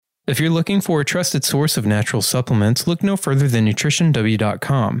If you're looking for a trusted source of natural supplements, look no further than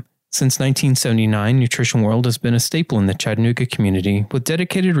NutritionW.com. Since 1979, Nutrition World has been a staple in the Chattanooga community, with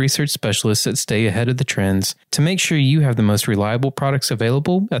dedicated research specialists that stay ahead of the trends to make sure you have the most reliable products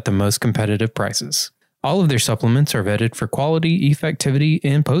available at the most competitive prices. All of their supplements are vetted for quality, effectivity,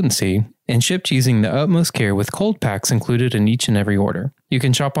 and potency, and shipped using the utmost care with cold packs included in each and every order. You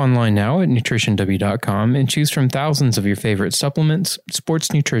can shop online now at NutritionW.com and choose from thousands of your favorite supplements,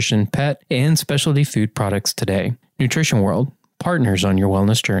 sports nutrition, pet, and specialty food products today. Nutrition World, partners on your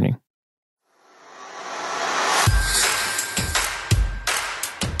wellness journey.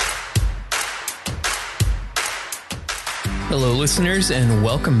 Hello, listeners, and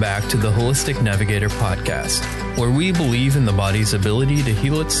welcome back to the Holistic Navigator podcast, where we believe in the body's ability to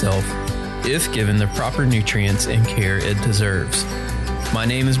heal itself if given the proper nutrients and care it deserves. My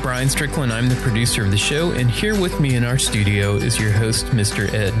name is Brian Strickland. I'm the producer of the show, and here with me in our studio is your host, Mr.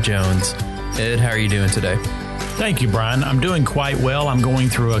 Ed Jones. Ed, how are you doing today? Thank you, Brian. I'm doing quite well. I'm going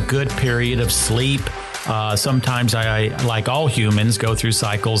through a good period of sleep. Sometimes I, like all humans, go through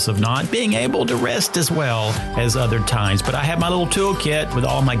cycles of not being able to rest as well as other times. But I have my little toolkit with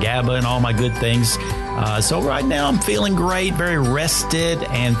all my GABA and all my good things. So right now I'm feeling great, very rested,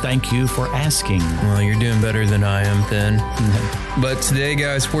 and thank you for asking. Well, you're doing better than I am then. But today,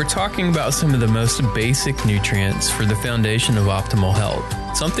 guys, we're talking about some of the most basic nutrients for the foundation of optimal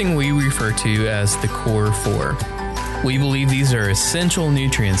health, something we refer to as the core four. We believe these are essential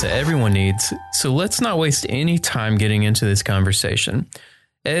nutrients that everyone needs, so let's not waste any time getting into this conversation.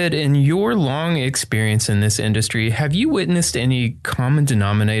 Ed, in your long experience in this industry, have you witnessed any common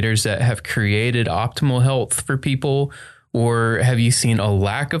denominators that have created optimal health for people, or have you seen a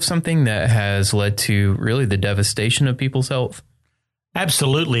lack of something that has led to really the devastation of people's health?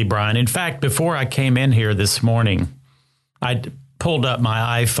 Absolutely, Brian. In fact, before I came in here this morning, I pulled up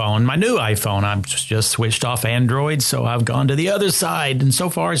my iPhone, my new iPhone. I've just switched off Android, so I've gone to the other side, and so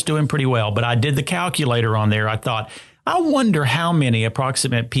far it's doing pretty well. But I did the calculator on there. I thought, I wonder how many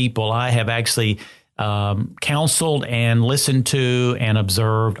approximate people I have actually counseled and listened to and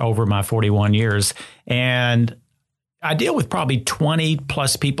observed over my 41 years. And I deal with probably 20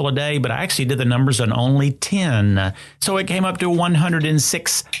 plus people a day, but I actually did the numbers on only 10. So it came up to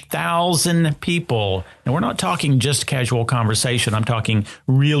 106,000 people. And we're not talking just casual conversation. I'm talking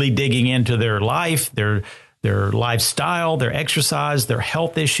really digging into their life, their lifestyle, their exercise, their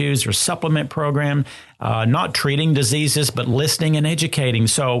health issues, their supplement program, not treating diseases, but listening and educating.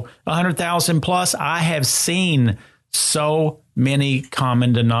 So 100,000 plus, I have seen so many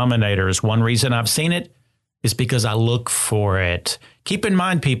common denominators. One reason I've seen it is because I look for it. Keep in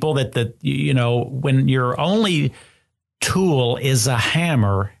mind, people, that when your only tool is a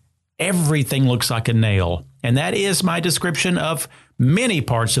hammer, everything looks like a nail. And that is my description of many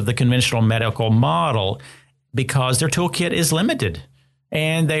parts of the conventional medical model, because their toolkit is limited.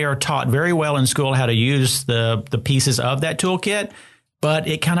 And they are taught very well in school how to use the pieces of that toolkit, but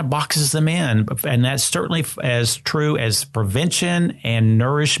it kind of boxes them in. And that's certainly as true as prevention and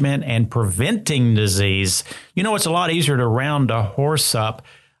nourishment and preventing disease. You know, it's a lot easier to round a horse up,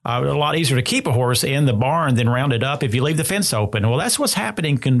 a lot easier to keep a horse in the barn than round it up if you leave the fence open. Well, that's what's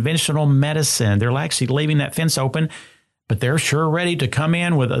happening in conventional medicine. They're actually leaving that fence open, but they're sure ready to come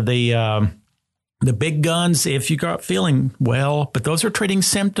in with the big guns if you got feeling well, but those are treating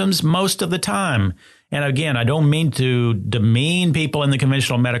symptoms most of the time. And again, I don't mean to demean people in the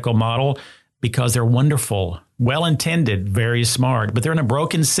conventional medical model, because they're wonderful, well-intended, very smart, but they're in a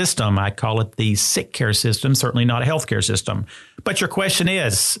broken system. I call it the sick care system, certainly not a healthcare system. But your question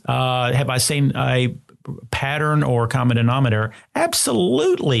is, have I seen a pattern or common denominator?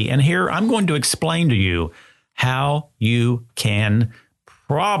 Absolutely. And here I'm going to explain to you how you can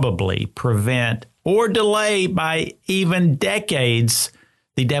probably prevent or delay by even decades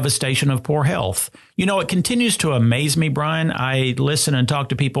the devastation of poor health. You know, it continues to amaze me, Brian. I listen and talk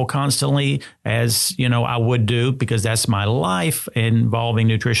to people constantly, as you know I would do, because that's my life involving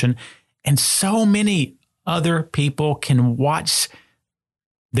nutrition. And so many other people can watch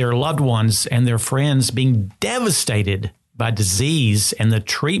their loved ones and their friends being devastated by disease and the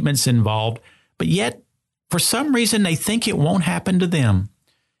treatments involved, but yet for some reason they think it won't happen to them.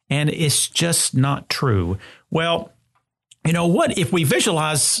 And it's just not true. Well, you know what? If we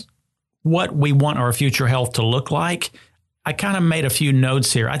visualize what we want our future health to look like, I kind of made a few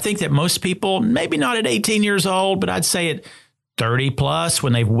notes here. I think that most people, maybe not at 18 years old, but I'd say at 30 plus,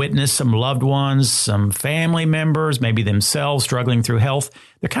 when they've witnessed some loved ones, some family members, maybe themselves struggling through health,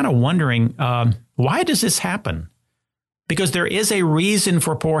 they're kind of wondering, why does this happen? Because there is a reason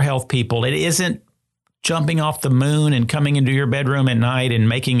for poor health, people. It isn't jumping off the moon and coming into your bedroom at night and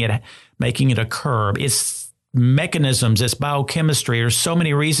making it occur. It's mechanisms, it's biochemistry. There's so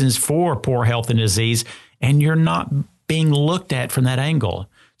many reasons for poor health and disease, and you're not being looked at from that angle.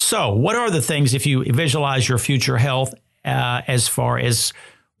 So what are the things, if you visualize your future health as far as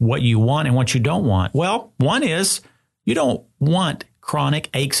what you want and what you don't want? Well, one is you don't want chronic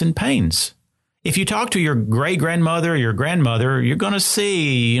aches and pains. If you talk to your great-grandmother or your grandmother, you're going to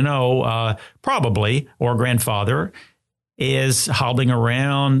see, probably, or grandfather is hobbling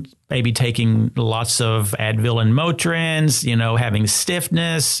around, maybe taking lots of Advil and Motrins, having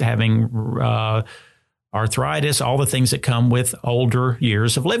stiffness, having arthritis, all the things that come with older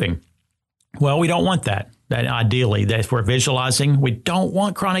years of living. Well, we don't want that. That ideally, that if we're visualizing, we don't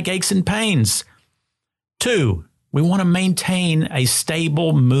want chronic aches and pains. 2, we want to maintain a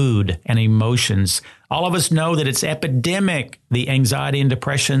stable mood and emotions. All of us know that it's epidemic, the anxiety and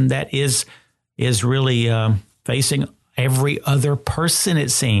depression that is really facing every other person,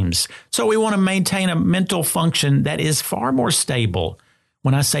 it seems. So we want to maintain a mental function that is far more stable.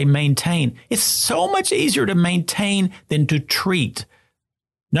 When I say maintain, it's so much easier to maintain than to treat.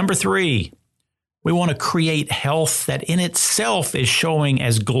 Number 3, we want to create health that in itself is showing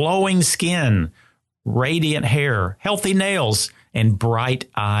as glowing skin, radiant hair, healthy nails, and bright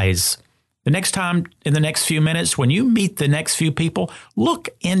eyes. The next time, in the next few minutes, when you meet the next few people, look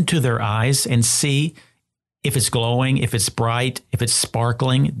into their eyes and see if it's glowing, if it's bright, if it's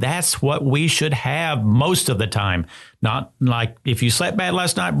sparkling. That's what we should have most of the time. Not like if you slept bad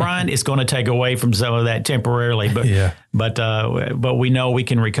last night, Brian, it's going to take away from some of that temporarily. But yeah. But we know we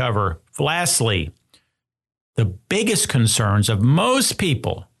can recover. Lastly, the biggest concerns of most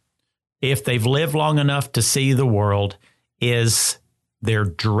people, if they've lived long enough to see the world, is their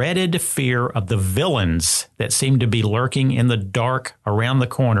dreaded fear of the villains that seem to be lurking in the dark around the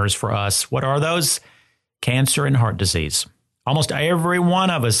corners for us. What are those? Cancer and heart disease. Almost every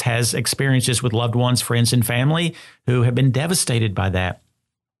one of us has experiences with loved ones, friends, and family who have been devastated by that.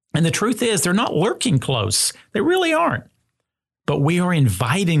 And the truth is, they're not lurking close. They really aren't. But we are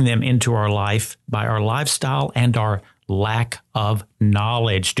inviting them into our life by our lifestyle and our lack of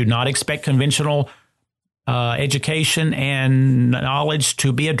knowledge. Do not expect conventional education and knowledge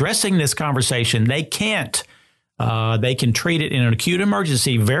to be addressing this conversation. They can't. They can treat it in an acute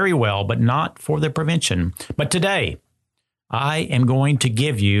emergency very well, but not for the prevention. But today, I am going to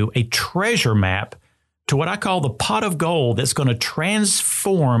give you a treasure map to what I call the pot of gold that's going to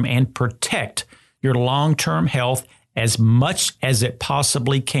transform and protect your long-term health as much as it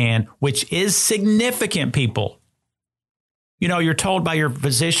possibly can, which is significant, people. You're told by your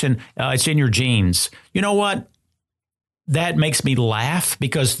physician, it's in your genes. You know what? That makes me laugh,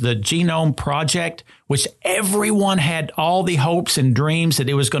 because the Genome Project, which everyone had all the hopes and dreams that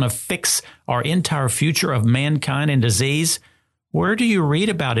it was going to fix our entire future of mankind and disease, where do you read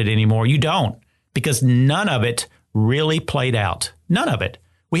about it anymore? You don't, because none of it really played out. None of it.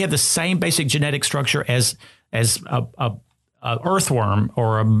 We have the same basic genetic structure as a earthworm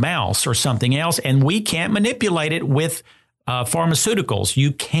or a mouse or something else, and we can't manipulate it with pharmaceuticals.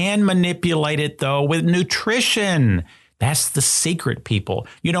 You can manipulate it, though, with nutrition. That's the secret, people.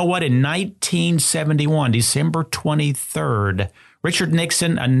 You know what? In 1971, December 23rd, Richard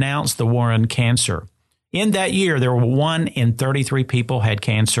Nixon announced the war on cancer. In that year, there were 1 in 33 people had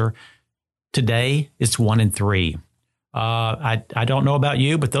cancer. Today, it's 1 in 3. I don't know about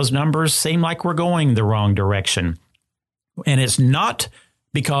you, but those numbers seem like we're going the wrong direction. And it's not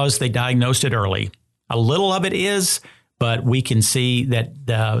because they diagnosed it early. A little of it is, but we can see that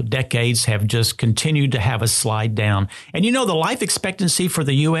the decades have just continued to have a slide down. And the life expectancy for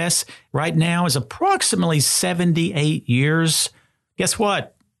the U.S. right now is approximately 78 years. Guess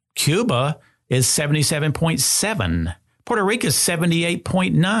what? Cuba is 77.7. Puerto Rico is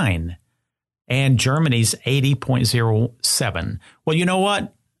 78.9. And Germany's 80.07. Well, you know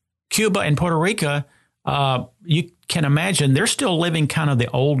what? Cuba and Puerto Rico, you can imagine they're still living kind of the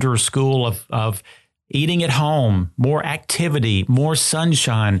older school of eating at home, more activity, more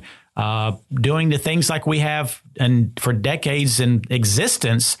sunshine, doing the things like we have and for decades in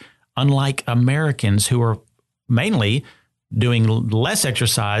existence, unlike Americans who are mainly doing less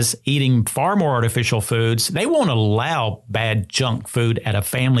exercise, eating far more artificial foods. They won't allow bad junk food at a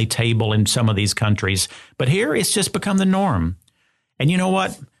family table in some of these countries. But here it's just become the norm. And you know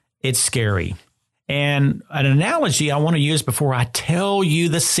what? It's scary. And an analogy I want to use before I tell you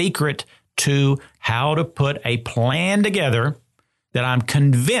the secret to how to put a plan together that I'm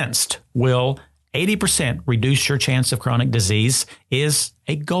convinced will 80% reduce your chance of chronic disease is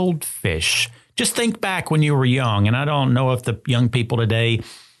a goldfish. Just think back when you were young, and I don't know if the young people today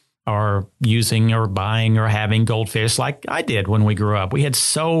are using or buying or having goldfish like I did when we grew up. We had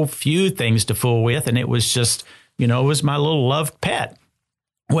so few things to fool with, and it was just, it was my little loved pet.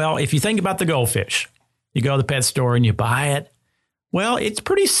 Well, if you think about the goldfish, you go to the pet store and you buy it. Well, it's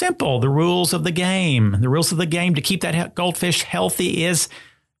pretty simple. The rules of the game. The rules of the game to keep that goldfish healthy is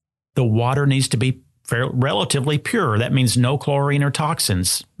the water needs to be relatively pure. That means no chlorine or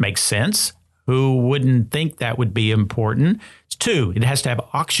toxins. Makes sense. Who wouldn't think that would be important? 2, it has to have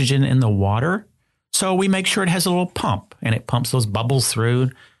oxygen in the water. So we make sure it has a little pump and it pumps those bubbles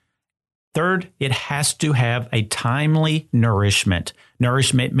through. 3rd, it has to have a timely nourishment.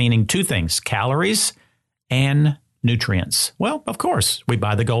 Nourishment meaning 2 things, calories and nutrients. Well, of course, we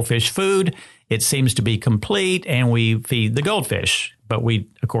buy the goldfish food. It seems to be complete and we feed the goldfish. But we,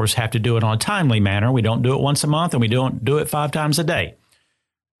 of course, have to do it on a timely manner. We don't do it once a month and we don't do it 5 times a day.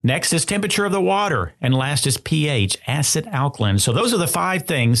 Next is temperature of the water. And last is pH, acid, alkaline. So those are the 5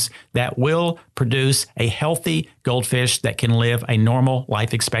 things that will produce a healthy goldfish that can live a normal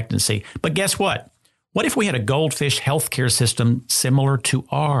life expectancy. But guess what? What if we had a goldfish healthcare system similar to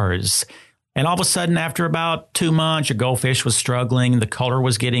ours? And all of a sudden, after about 2 months, your goldfish was struggling. The color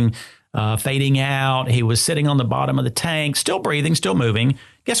was getting fading out. He was sitting on the bottom of the tank, still breathing, still moving.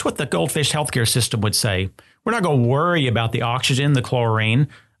 Guess what the goldfish healthcare system would say? We're not going to worry about the oxygen, the chlorine,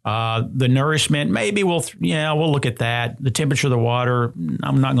 the nourishment. Maybe we'll look at that. The temperature of the water,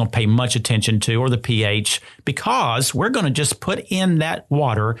 I'm not going to pay much attention to, or the pH, because we're going to just put in that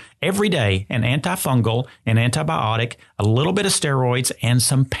water every day an antifungal, an antibiotic, a little bit of steroids, and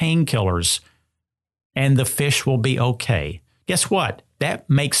some painkillers, and the fish will be okay. Guess what? That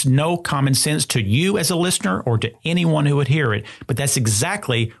makes no common sense to you as a listener or to anyone who would hear it, but that's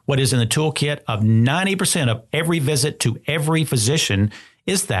exactly what is in the toolkit of 90% of every visit to every physician.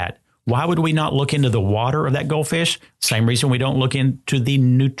 Is that why would we not look into the water of that goldfish? Same reason we don't look into the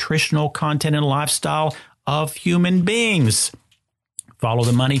nutritional content and lifestyle of human beings. Follow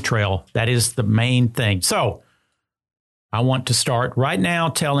the money trail. That is the main thing. So I want to start right now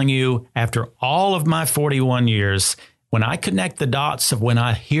telling you, after all of my 41 years, when I connect the dots of when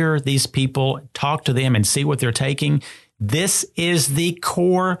I hear these people, talk to them and see what they're taking, this is the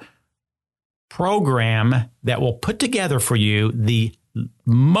core program that will put together for you the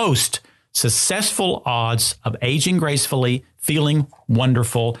most successful odds of aging gracefully, feeling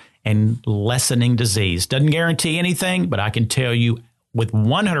wonderful, and lessening disease. Doesn't guarantee anything, but I can tell you with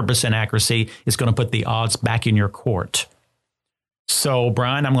 100% accuracy, it's going to put the odds back in your court. So,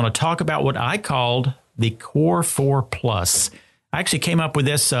 Brian, I'm going to talk about what I called the Core 4 Plus. I actually came up with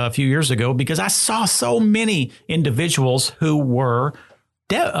this a few years ago because I saw so many individuals who were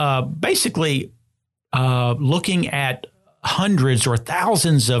basically looking at hundreds or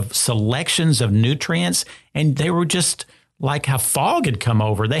thousands of selections of nutrients, and they were just like how fog had come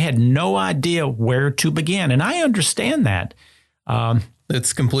over. They had no idea where to begin, and I understand that.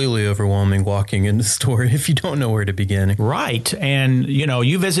 It's completely overwhelming walking into the store if you don't know where to begin. Right. And,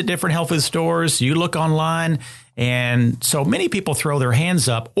 you visit different health food stores, you look online, and so many people throw their hands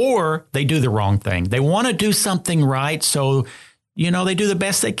up, or they do the wrong thing. They want to do something right, so they do the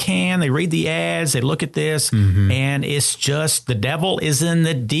best they can. They read the ads, they look at this, and it's just the devil is in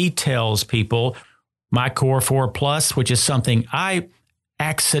the details, people. My Core 4 Plus, which is something I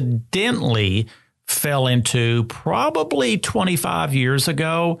accidentally fell into probably 25 years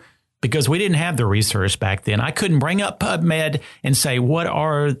ago because we didn't have the research back then. I couldn't bring up PubMed and say, what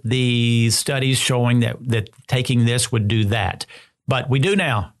are the studies showing that taking this would do that? But we do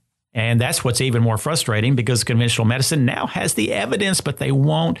now. And that's what's even more frustrating because conventional medicine now has the evidence, but they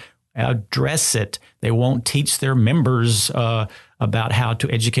won't address it. They won't teach their members about how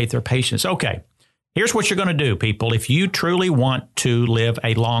to educate their patients. Okay, here's what you're going to do, people. If you truly want to live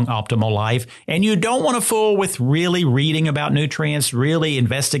a long, optimal life, and you don't want to fool with really reading about nutrients, really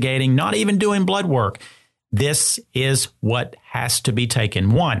investigating, not even doing blood work, this is what has to be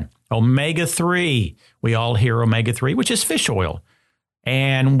taken. 1, omega-3. We all hear omega-3, which is fish oil.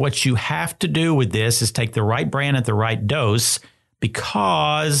 And what you have to do with this is take the right brand at the right dose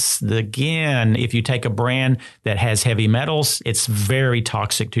because, again, if you take a brand that has heavy metals, it's very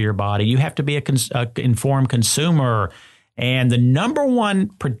toxic to your body. You have to be an informed consumer. And the number one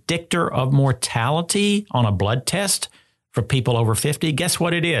predictor of mortality on a blood test for people over 50, guess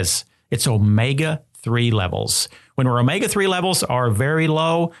what it is? It's omega-3 levels. When our omega-3 levels are very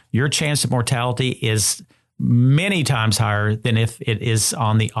low, your chance of mortality is many times higher than if it is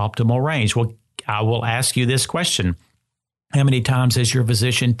on the optimal range. Well, I will ask you this question. How many times has your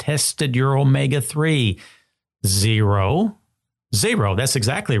physician tested your omega-3? 0. That's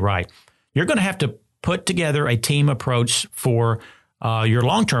exactly right. You're going to have to put together a team approach for your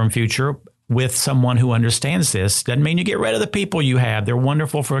long-term future with someone who understands this. Doesn't mean you get rid of the people you have. They're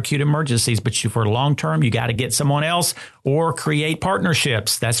wonderful for acute emergencies, but for long-term, you got to get someone else or create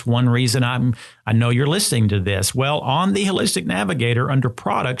partnerships. That's one reason I know you're listening to this. Well, on the Holistic Navigator under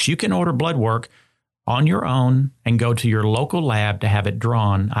products, you can order blood work on your own and go to your local lab to have it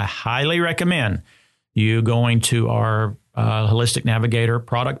drawn. I highly recommend you going to our Holistic Navigator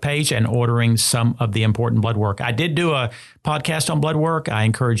product page and ordering some of the important blood work. I did do a podcast on blood work. I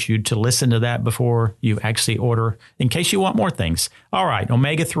encourage you to listen to that before you actually order in case you want more things. All right,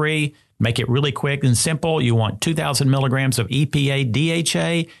 omega-3, make it really quick and simple. You want 2,000 milligrams of EPA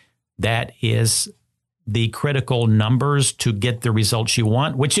DHA. That is the critical numbers to get the results you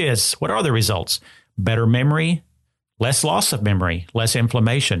want, which is, what are the results? Better memory, less loss of memory, less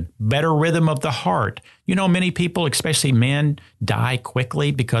inflammation, better rhythm of the heart. You know, many people, especially men, die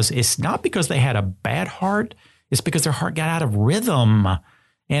quickly because it's not because they had a bad heart. It's because their heart got out of rhythm.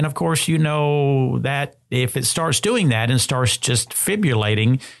 And of course, you know that if it starts doing that and starts just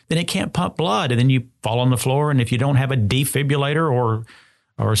fibrillating, then it can't pump blood. And then you fall on the floor. And if you don't have a defibrillator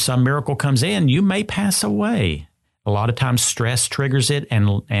or some miracle comes in, you may pass away. A lot of times stress triggers it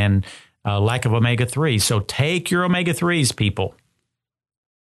and lack of omega-3. So take your omega-3s, people.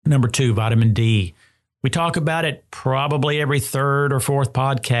 Number 2, vitamin D. We talk about it probably every third or fourth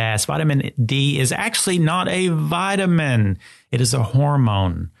podcast. Vitamin D is actually not a vitamin. It is a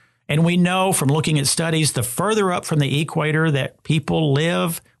hormone. And we know from looking at studies, the further up from the equator that people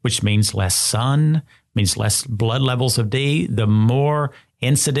live, which means less sun, means less blood levels of D, the more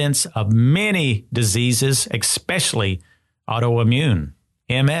incidence of many diseases, especially autoimmune,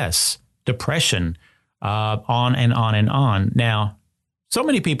 MS, depression, on and on and on. Now, so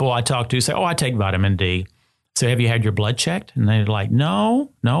many people I talk to say, I take vitamin D. So have you had your blood checked? And they're like,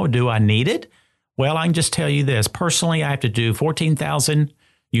 no. Do I need it? Well, I can just tell you this. Personally, I have to do 14,000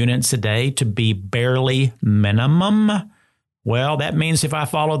 units a day to be barely minimum. Well, that means if I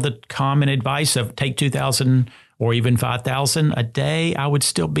follow the common advice of take 2,000 or even 5,000 a day, I would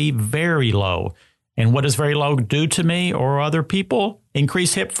still be very low. And what does very low do to me or other people?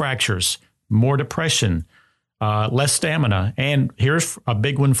 Increase hip fractures, more depression, less stamina. And here's a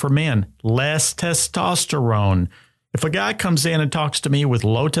big one for men, less testosterone. If a guy comes in and talks to me with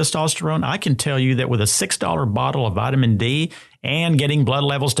low testosterone, I can tell you that with a $6 bottle of vitamin D and getting blood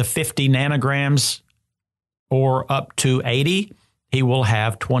levels to 50 nanograms or up to 80, he will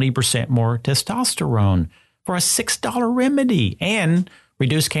have 20% more testosterone for a $6 remedy and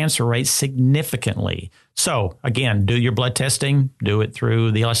reduce cancer rates significantly. So again, do your blood testing, do it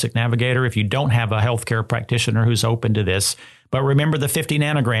through the Holistic Navigator if you don't have a healthcare practitioner who's open to this. But remember, the 50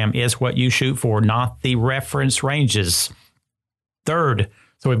 nanogram is what you shoot for, not the reference ranges. Third,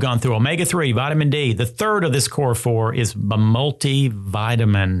 so we've gone through omega-3, vitamin D. The third of this core 4 is a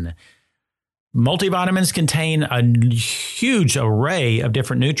multivitamin. Multivitamins contain a huge array of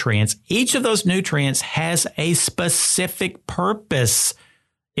different nutrients. Each of those nutrients has a specific purpose.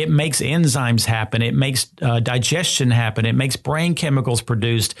 It makes enzymes happen. It makes digestion happen. It makes brain chemicals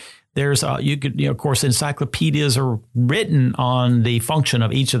produced. There's, of course, encyclopedias are written on the function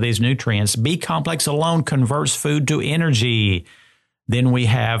of each of these nutrients. B complex alone converts food to energy. Then we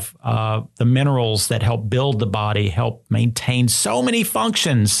have the minerals that help build the body, help maintain so many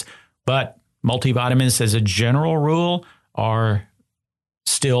functions. But multivitamins, as a general rule, are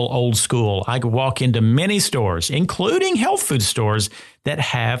still old school. I could walk into many stores, including health food stores, that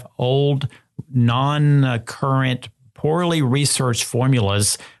have old, non-current, poorly researched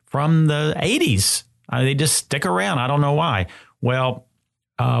formulas from the 80s. They just stick around. I don't know why. Well,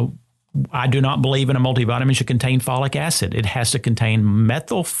 I do not believe in a multivitamin should contain folic acid. It has to contain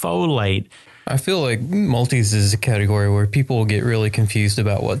methylfolate. I feel like multis is a category where people will get really confused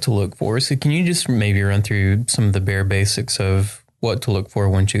about what to look for. So can you just maybe run through some of the bare basics of what to look for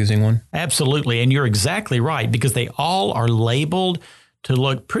when choosing one? Absolutely. And you're exactly right, because they all are labeled to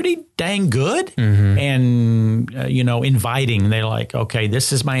look pretty dang good and, inviting. They're like, okay,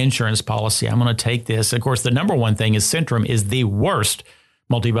 this is my insurance policy. I'm going to take this. Of course, the number one thing is Centrum is the worst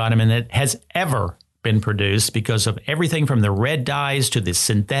multivitamin that has ever been produced because of everything from the red dyes to the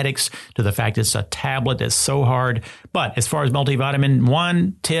synthetics to the fact it's a tablet that's so hard. But as far as multivitamin,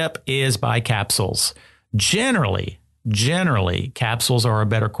 one tip is buy capsules. Generally, capsules are a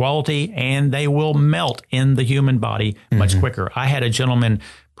better quality and they will melt in the human body much quicker. I had a gentleman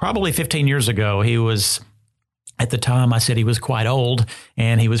probably 15 years ago. He was, at the time, I said he was quite old,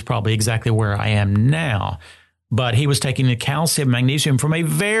 and he was probably exactly where I am now. But he was taking the calcium, magnesium from a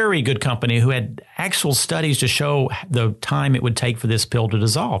very good company who had actual studies to show the time it would take for this pill to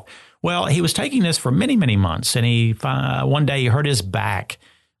dissolve. Well, he was taking this for many, many months. And one day he hurt his back,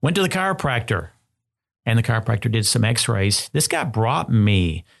 went to the chiropractor, and the chiropractor did some x-rays. This guy brought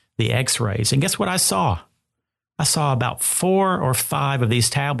me the x-rays. And guess what I saw? I saw about 4 or 5 of these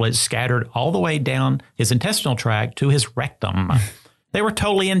tablets scattered all the way down his intestinal tract to his rectum. They were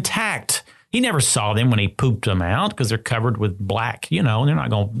totally intact. He never saw them when he pooped them out because they're covered with black, and they're not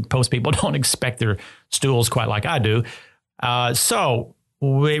going to, most people don't expect their stools quite like I do. So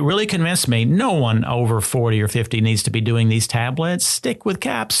it really convinced me no one over 40 or 50 needs to be doing these tablets. Stick with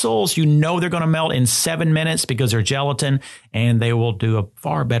capsules. They're going to melt in 7 minutes because they're gelatin, and they will do a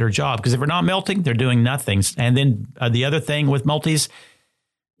far better job because if they're not melting, they're doing nothing. And then the other thing with multis,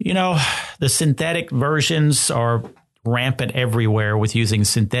 the synthetic versions are rampant everywhere with using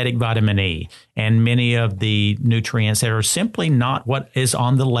synthetic vitamin E and many of the nutrients that are simply not what is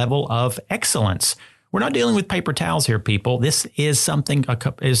on the level of excellence. We're not dealing with paper towels here, people. This is something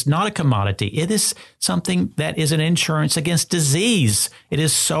is not a commodity. It is something that is an insurance against disease. It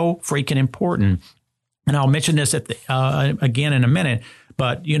is so freaking important. And I'll mention this again in a minute.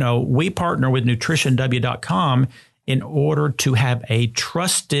 But, we partner with NutritionW.com in order to have a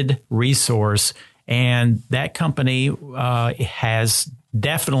trusted resource. And that company has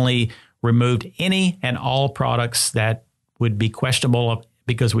definitely removed any and all products that would be questionable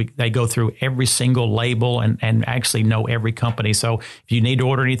because they go through every single label and actually know every company. So if you need to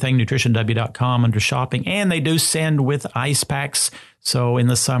order anything, NutritionW.com under shopping. And they do send with ice packs. So in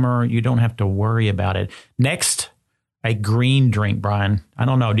the summer, you don't have to worry about it. Next, a green drink, Brian. I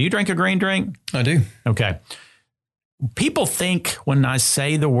don't know. Do you drink a green drink? I do. Okay. People think when I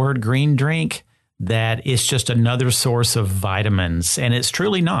say the word green drink, that it's just another source of vitamins, and it's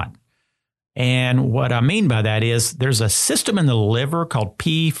truly not. And what I mean by that is there's a system in the liver called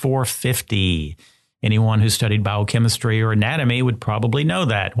P450. Anyone who studied biochemistry or anatomy would probably know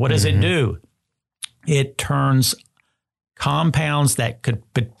that. What does it do? It turns compounds that could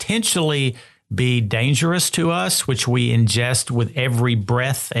potentially be dangerous to us, which we ingest with every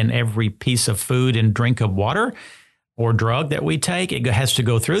breath and every piece of food and drink of water or drug that we take. It has to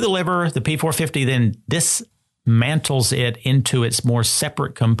go through the liver. The P450 then dismantles it into its more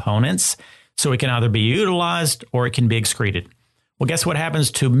separate components. So it can either be utilized or it can be excreted. Well, guess what happens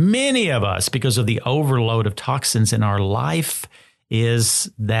to many of us because of the overload of toxins in our life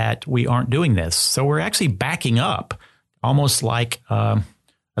is that we aren't doing this. So we're actually backing up almost like a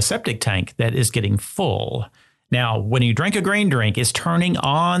septic tank that is getting full. Now, when you drink a green drink, it's turning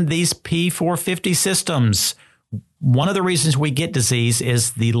on these P450 systems. One of the reasons we get disease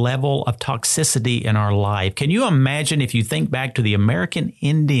is the level of toxicity in our life. Can you imagine if you think back to the American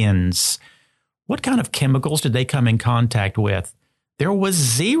Indians, what kind of chemicals did they come in contact with? There was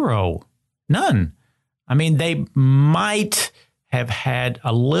zero, none. I mean, they might have had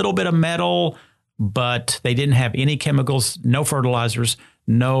a little bit of metal, but they didn't have any chemicals, no fertilizers,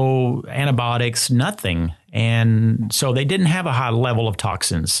 no antibiotics, nothing. And so they didn't have a high level of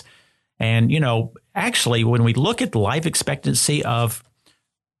toxins. And, actually, when we look at the life expectancy of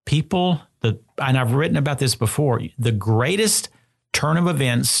people, and I've written about this before, the greatest turn of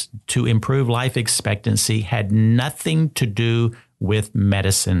events to improve life expectancy had nothing to do with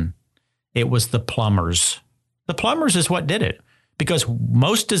medicine. It was the plumbers. The plumbers is what did it. Because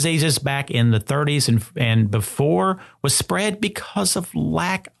most diseases back in the 30s and before was spread because of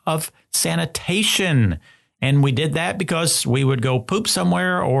lack of sanitation. And we did that because we would go poop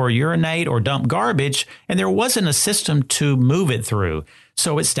somewhere or urinate or dump garbage, and there wasn't a system to move it through.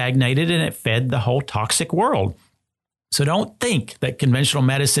 So it stagnated and it fed the whole toxic world. So don't think that conventional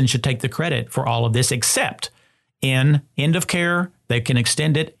medicine should take the credit for all of this, except in end of care, they can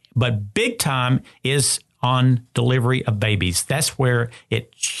extend it. But big time is on delivery of babies. That's where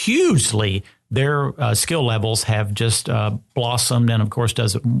it hugely, their skill levels have just blossomed and, of course,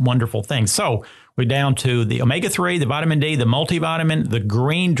 does wonderful things. So we're down to the omega-3, the vitamin D, the multivitamin, the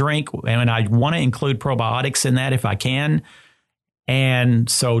green drink, and I want to include probiotics in that if I can. And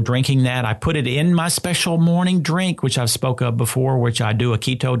so drinking that, I put it in my special morning drink, which I've spoke of before, which I do a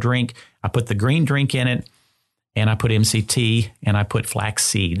keto drink. I put the green drink in it, and I put MCT, and I put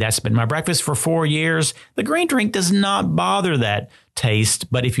flaxseed. That's been my breakfast for 4 years. The green drink does not bother that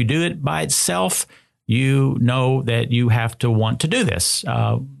taste, but if you do it by itself, you know that you have to want to do this.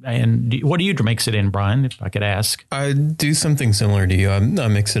 And what do you mix it in, Brian, if I could ask? I do something similar to you. I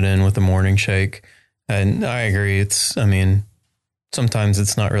mix it in with a morning shake. And I agree. Sometimes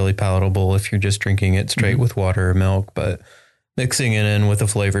it's not really palatable if you're just drinking it straight with water or milk, but mixing it in with a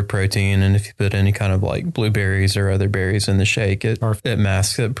flavored protein. And if you put any kind of like blueberries or other berries in the shake, it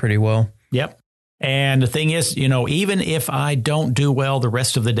masks it pretty well. Yep. And the thing is, even if I don't do well the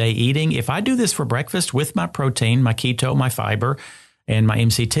rest of the day eating, if I do this for breakfast with my protein, my keto, my fiber, and my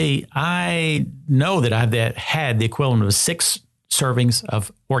MCT, I know that I've had the equivalent of 6 servings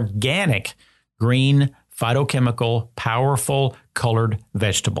of organic, green, phytochemical, powerful, colored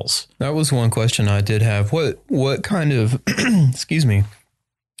vegetables. That was one question I did have. What kind of, excuse me,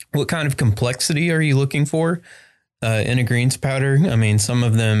 what kind of complexity are you looking for in a greens powder? I mean, some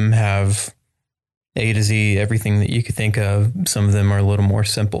of them have A to Z, everything that you could think of. Some of them are a little more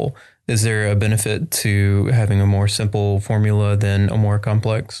simple. Is there a benefit to having a more simple formula than a more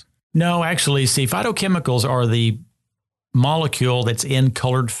complex? No, actually, see, phytochemicals are the molecule that's in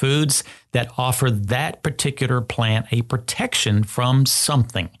colored foods that offer that particular plant a protection from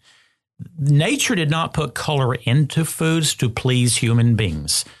something. Nature did not put color into foods to please human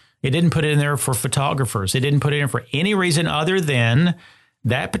beings. It didn't put it in there for photographers. It didn't put it in for any reason other than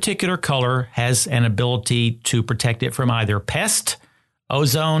that particular color has an ability to protect it from either pest,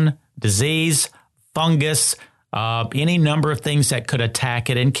 ozone, disease, fungus, any number of things that could attack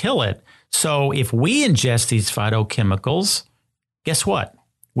it and kill it. So if we ingest these phytochemicals, guess what?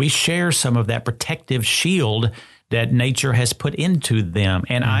 We share some of that protective shield that nature has put into them.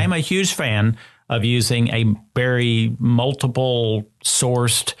 And I'm a huge fan of using a very multiple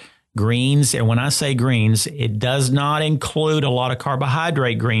sourced greens. And when I say greens, it does not include a lot of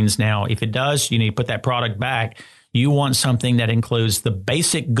carbohydrate greens. Now, if it does, you need to put that product back. You want something that includes the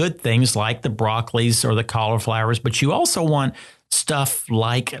basic good things like the broccolis or the cauliflowers, but you also want stuff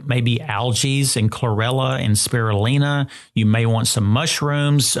like maybe algae and chlorella and spirulina. You may want some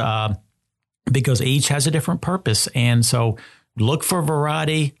mushrooms because each has a different purpose. And so look for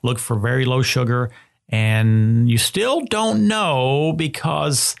variety, look for very low sugar, and you still don't know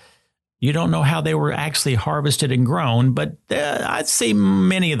because you don't know how they were actually harvested and grown, but I see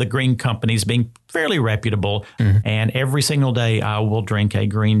many of the green companies being fairly reputable, and every single day I will drink a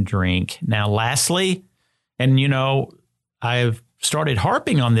green drink. Now, lastly, and I've started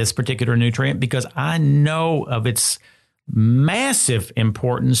harping on this particular nutrient because I know of its massive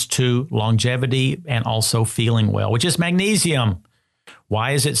importance to longevity and also feeling well, which is magnesium.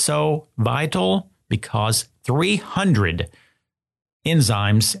 Why is it so vital? Because 300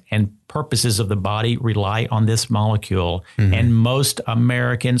 enzymes and purposes of the body rely on this molecule, and most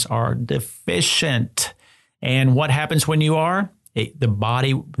Americans are deficient. And what happens when you are? The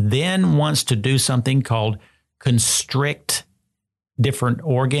body then wants to do something called constrict different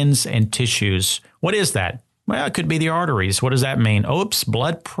organs and tissues. What is that? Well, it could be the arteries. What does that mean? Oops,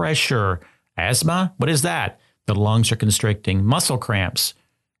 blood pressure. Asthma? What is that? The lungs are constricting. Muscle cramps.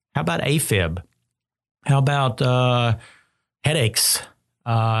 How about AFib? How about headaches?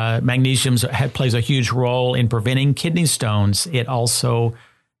 Magnesium plays a huge role in preventing kidney stones. It also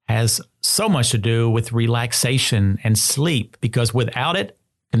has so much to do with relaxation and sleep, because without it,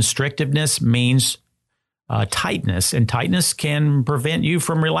 constrictiveness means tightness, and tightness can prevent you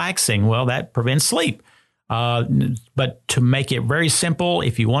from relaxing. Well, that prevents sleep. But to make it very simple,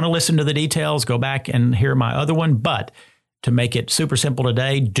 if you want to listen to the details, go back and hear my other one. But to make it super simple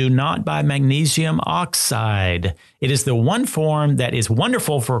today, do not buy magnesium oxide. It is the one form that is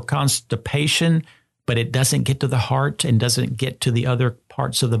wonderful for constipation, but it doesn't get to the heart and doesn't get to the other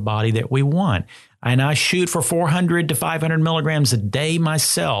parts of the body that we want. And I shoot for 400 to 500 milligrams a day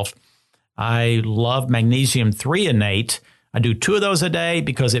myself. I love magnesium threonate. I do 2 of those a day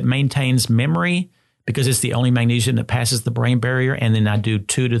because it maintains memory, because it's the only magnesium that passes the brain barrier. And then I do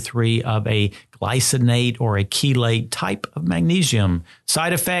 2 to 3 of a glycinate or a chelate type of magnesium.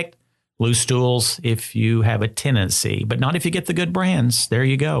 Side effect, loose stools if you have a tendency, but not if you get the good brands. There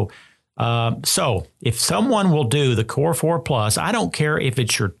you go. So if someone will do the Core 4 Plus, I don't care if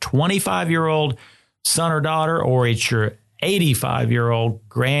it's your 25-year-old son or daughter or it's your 85-year-old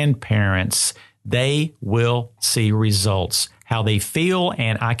grandparents, they will see results, how they feel.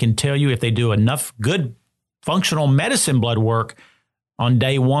 And I can tell you, if they do enough good functional medicine blood work on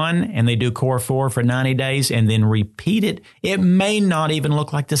day 1 and they do Core 4 for 90 days and then repeat it, it may not even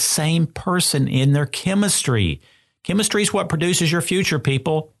look like the same person in their chemistry. Chemistry is what produces your future,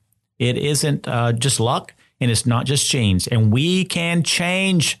 people. It isn't just luck, and it's not just genes. And we can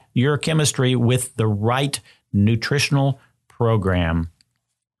change your chemistry with the right nutritional program.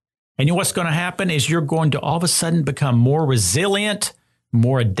 And you know what's going to happen is you're going to all of a sudden become more resilient,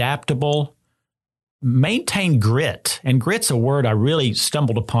 more adaptable, maintain grit. And grit's a word I really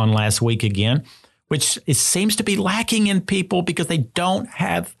stumbled upon last week again, which it seems to be lacking in people because they don't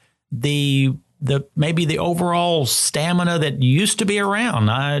have the maybe the overall stamina that used to be around.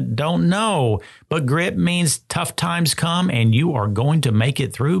 I don't know. But grit means tough times come and you are going to make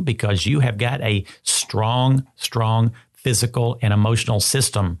it through because you have got a strong physical and emotional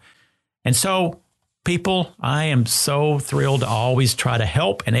system. And so, people, I am so thrilled to always try to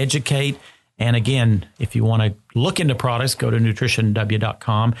help and educate. And again, if you want to look into products, go to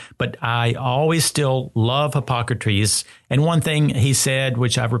nutritionw.com. But I always still love Hippocrates. And one thing he said,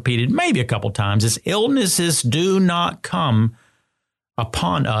 which I've repeated maybe a couple times, is illnesses do not come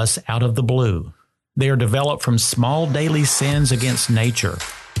upon us out of the blue. They are developed from small daily sins against nature.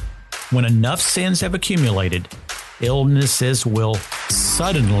 When enough sins have accumulated, illnesses will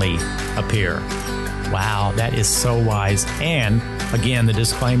suddenly appear. Wow, that is so wise. And again, the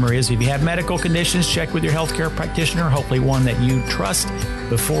disclaimer is if you have medical conditions, check with your healthcare practitioner, hopefully one that you trust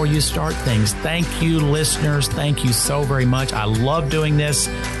before you start things. Thank you, listeners. Thank you so very much. I love doing this,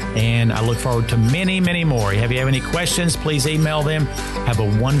 and I look forward to many, many more. If you have any questions, please email them. Have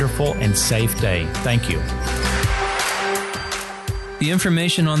a wonderful and safe day. Thank you. The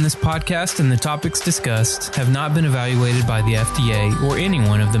information on this podcast and the topics discussed have not been evaluated by the FDA or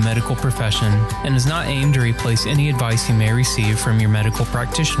anyone of the medical profession and is not aimed to replace any advice you may receive from your medical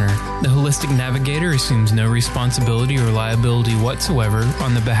practitioner. The Holistic Navigator assumes no responsibility or liability whatsoever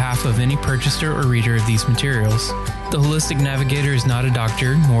on the behalf of any purchaser or reader of these materials. The Holistic Navigator is not a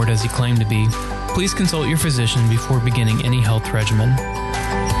doctor, nor does he claim to be. Please consult your physician before beginning any health regimen.